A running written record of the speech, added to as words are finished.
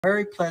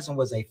Mary Pleasant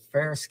was a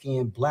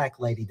fair-skinned black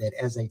lady that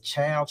as a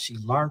child, she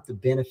learned the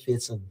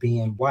benefits of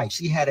being white.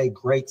 She had a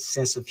great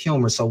sense of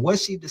humor. So what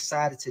she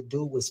decided to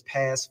do was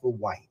pass for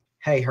white.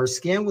 Hey, her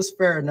skin was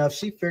fair enough.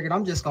 She figured,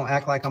 I'm just going to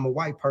act like I'm a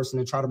white person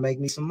and try to make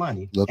me some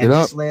money. And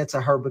this led to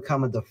her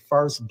becoming the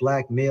first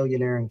black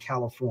millionaire in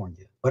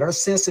California. But her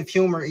sense of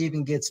humor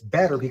even gets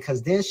better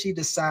because then she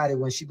decided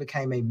when she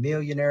became a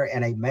millionaire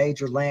and a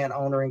major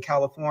landowner in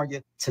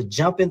California to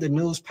jump in the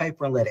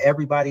newspaper and let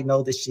everybody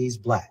know that she's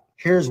black.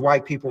 Here's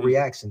white people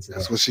reactions to that.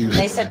 That's what she.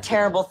 They said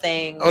terrible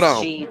things.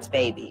 She eats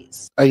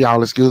babies. Hey,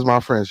 y'all, excuse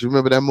my French. You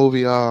remember that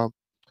movie,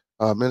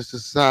 Minister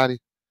Society?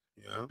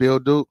 Yeah. Bill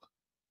Duke?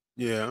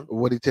 Yeah.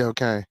 What'd he tell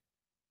Kane?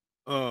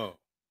 Oh.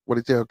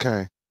 What'd he tell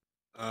Kane?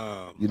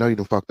 You know you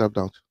done fucked up,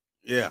 don't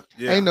you? Yeah.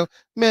 Yeah. Ain't no,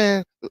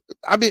 man,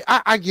 I mean,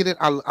 I get it.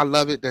 I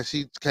love it that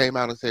she came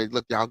out and said,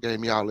 look, y'all gave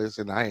me all this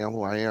and I am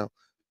who I am.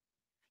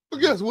 But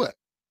guess what?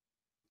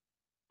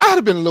 I'd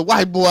have been a little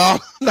white boy.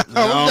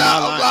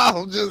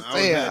 I'm just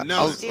saying.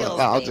 I was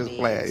just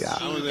playing,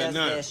 y'all. She does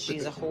this.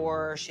 She's a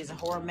whore. She's a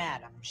whore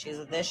madam. She's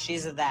a this.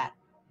 She's a that.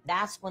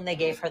 That's when they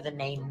gave her the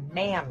name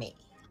Mammy.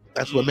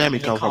 That's where Mammy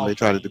come from. They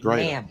tried to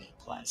degrade her. Mammy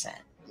Pleasant.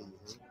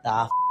 The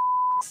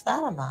f***'s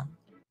that amount?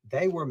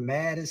 They were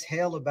mad as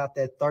hell about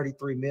that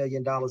 $33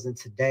 million in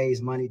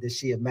today's money that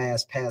she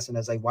amassed passing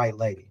as a white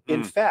lady.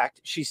 In fact,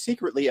 she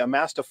secretly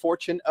amassed a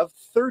fortune of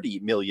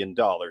 $30 million,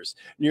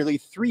 nearly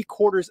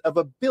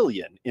 $750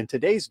 million in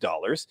today's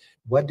dollars.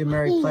 What did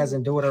Mary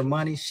Pleasant do with her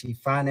money? She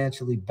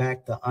financially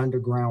backed the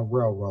Underground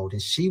Railroad,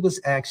 and she was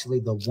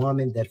actually the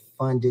woman that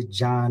funded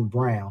John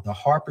Brown. The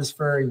Harper's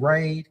Ferry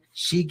raid,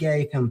 she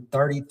gave him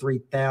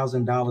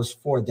 $33,000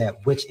 for that,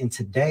 which in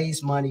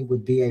today's money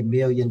would be $1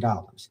 million.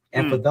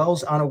 And for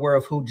those unaware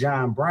of who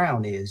John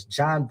Brown is,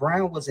 John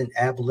Brown was an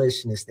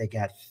abolitionist that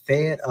got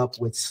fed up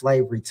with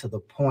slavery to the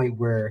point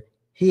where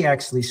he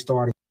actually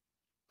started.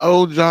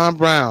 Oh, John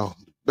Brown,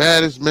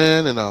 baddest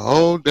man in the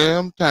whole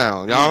damn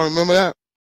town. Y'all remember that?